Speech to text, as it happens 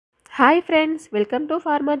Hi friends, welcome to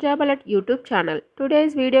Pharma Job Alert YouTube channel.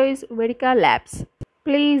 Today's video is Umedica Labs.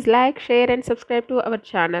 Please like, share and subscribe to our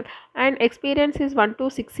channel. And experience is 1 to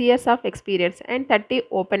 6 years of experience and 30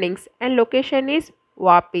 openings and location is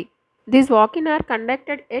Vapi. These walk-in are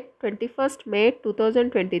conducted at 21st May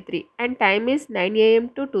 2023 and time is 9 am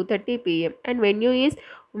to 2:30 pm and venue is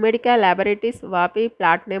Umedica Laboratories Vapi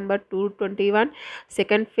plot number 221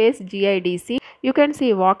 second phase GIDC. You can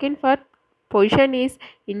see walk-in for position is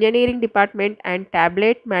engineering department and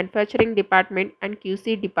tablet manufacturing department and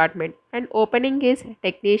QC department and opening is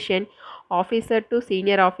technician officer to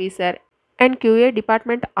senior officer and QA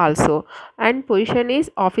department also and position is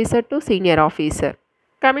officer to senior officer.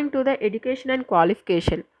 Coming to the education and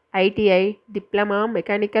qualification, ITI, Diploma,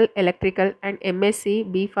 Mechanical, Electrical and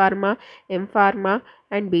MSc, Bpharm, Mpharm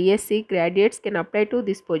and BSc graduates can apply to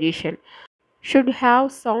this position. Should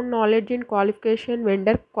have sound knowledge in qualification,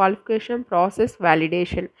 vendor qualification process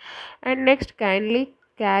validation. And next, kindly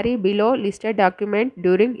carry below listed document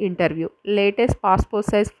during interview: latest passport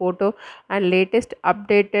size photo and latest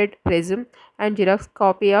updated resume and xerox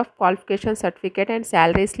copy of qualification certificate and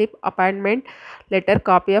salary slip, appointment letter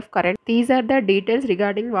copy of current. These are the details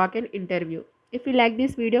regarding walk-in interview. If you like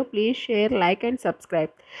this video, please share, like and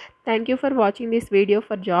subscribe. Thank you for watching this video.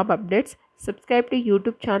 For job updates, subscribe to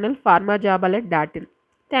YouTube channel pharmajobalert.in.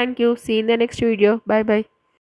 Thank you. See you in the next video. Bye bye.